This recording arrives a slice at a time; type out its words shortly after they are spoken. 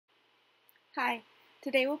Hi,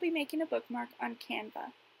 today we'll be making a bookmark on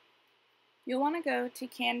Canva. You'll want to go to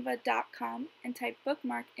canva.com and type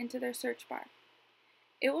bookmark into their search bar.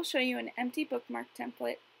 It will show you an empty bookmark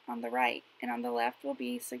template on the right, and on the left will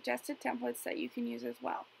be suggested templates that you can use as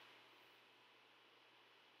well.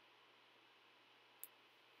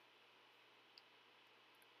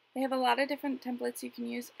 They have a lot of different templates you can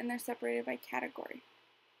use, and they're separated by category.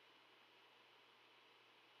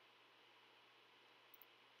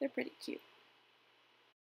 They're pretty cute.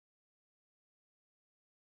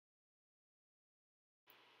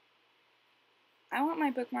 I want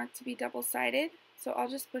my bookmark to be double-sided, so I'll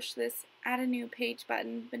just push this Add a New Page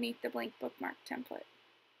button beneath the blank bookmark template.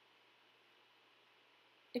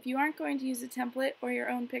 If you aren't going to use a template or your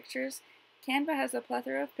own pictures, Canva has a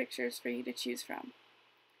plethora of pictures for you to choose from.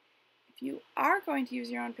 If you are going to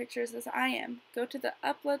use your own pictures, as I am, go to the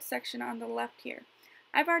Upload section on the left here.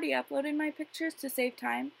 I've already uploaded my pictures to save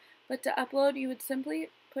time, but to upload you would simply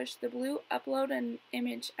push the blue Upload an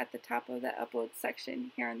Image at the top of the Upload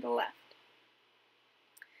section here on the left.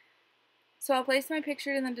 So I'll place my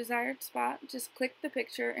picture in the desired spot. Just click the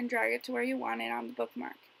picture and drag it to where you want it on the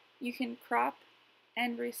bookmark. You can crop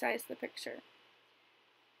and resize the picture.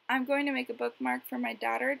 I'm going to make a bookmark for my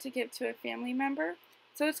daughter to give to a family member,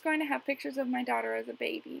 so it's going to have pictures of my daughter as a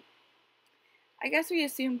baby. I guess we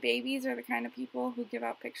assume babies are the kind of people who give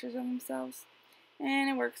out pictures of themselves, and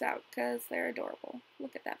it works out because they're adorable.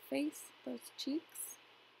 Look at that face, those cheeks.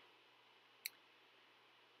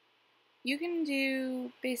 You can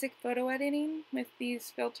do basic photo editing with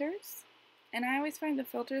these filters, and I always find the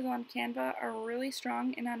filters on Canva are really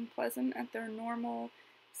strong and unpleasant at their normal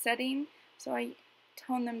setting, so I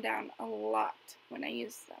tone them down a lot when I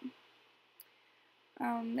use them.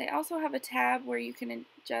 They also have a tab where you can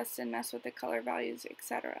adjust and mess with the color values,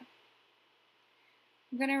 etc.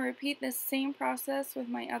 I'm going to repeat this same process with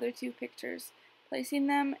my other two pictures, placing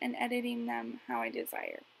them and editing them how I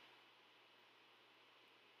desire.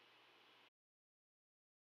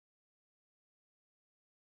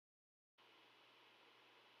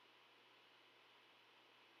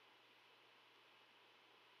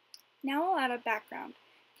 Now I'll add a background.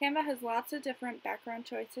 Canva has lots of different background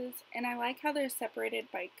choices, and I like how they're separated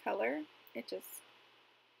by color. It just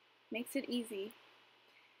makes it easy.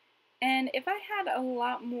 And if I had a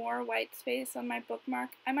lot more white space on my bookmark,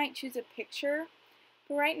 I might choose a picture,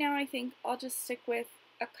 but right now I think I'll just stick with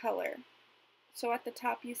a color. So at the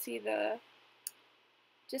top you see the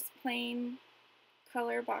just plain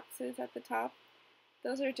color boxes at the top.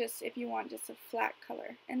 Those are just if you want just a flat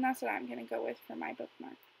color, and that's what I'm going to go with for my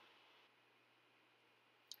bookmark.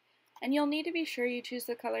 And you'll need to be sure you choose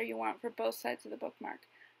the color you want for both sides of the bookmark.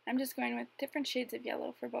 I'm just going with different shades of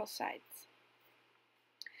yellow for both sides.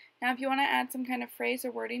 Now if you want to add some kind of phrase or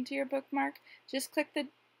wording to your bookmark, just click the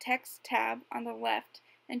text tab on the left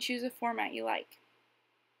and choose a format you like.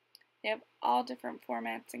 They have all different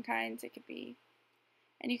formats and kinds it could be.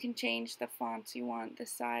 And you can change the fonts you want, the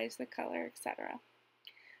size, the color, etc.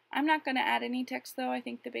 I'm not going to add any text though, I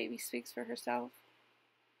think the baby speaks for herself.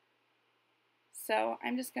 So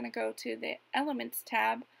I'm just going to go to the Elements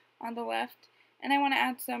tab on the left, and I want to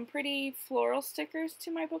add some pretty floral stickers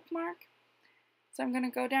to my bookmark. So I'm going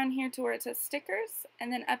to go down here to where it says stickers,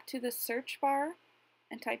 and then up to the search bar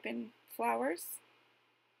and type in flowers.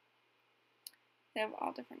 They have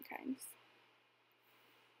all different kinds.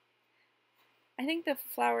 I think the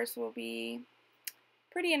flowers will be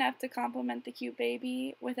pretty enough to complement the cute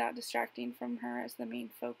baby without distracting from her as the main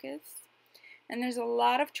focus. And there's a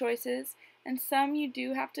lot of choices, and some you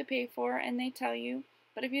do have to pay for, and they tell you,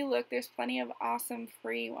 but if you look, there's plenty of awesome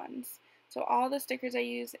free ones. So all the stickers I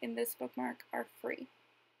use in this bookmark are free.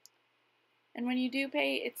 And when you do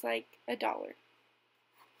pay, it's like $1.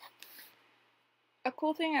 A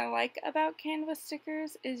cool thing I like about Canva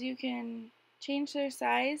stickers is you can change their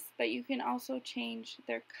size, but you can also change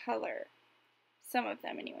their color. Some of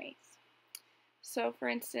them anyways. So for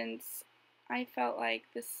instance, I felt like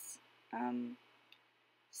this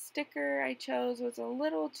sticker I chose was a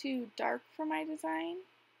little too dark for my design.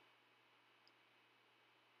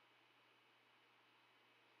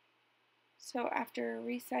 So after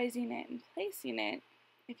resizing it and placing it,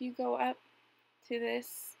 if you go up to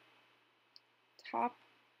this top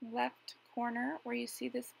left corner where you see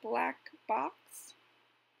this black box,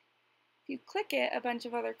 if you click it, a bunch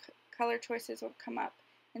of other color choices will come up.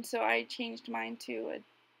 And so I changed mine to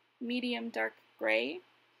a medium dark gray,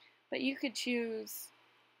 but you could choose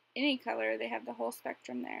any color. They have the whole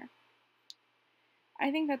spectrum there.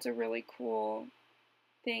 I think that's a really cool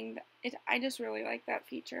thing. I just really like that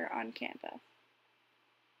feature on Canva.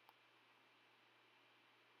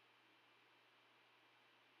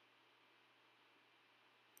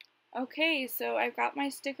 Okay, so I've got my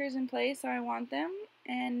stickers in place, so I want them,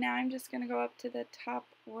 and now I'm just going to go up to the top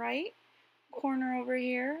right corner over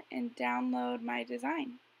here and download my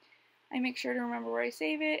design. I make sure to remember where I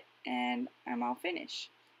save it, and I'm all finished.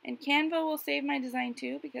 And Canva will save my design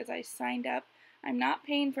too because I signed up. I'm not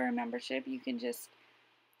paying for a membership. You can just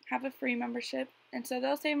have a free membership, and so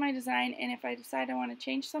they'll save my design, and if I decide I want to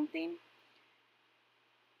change something,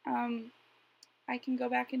 I can go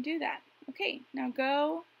back and do that. Okay, now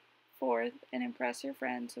go forth and impress your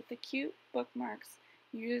friends with the cute bookmarks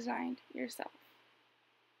you designed yourself.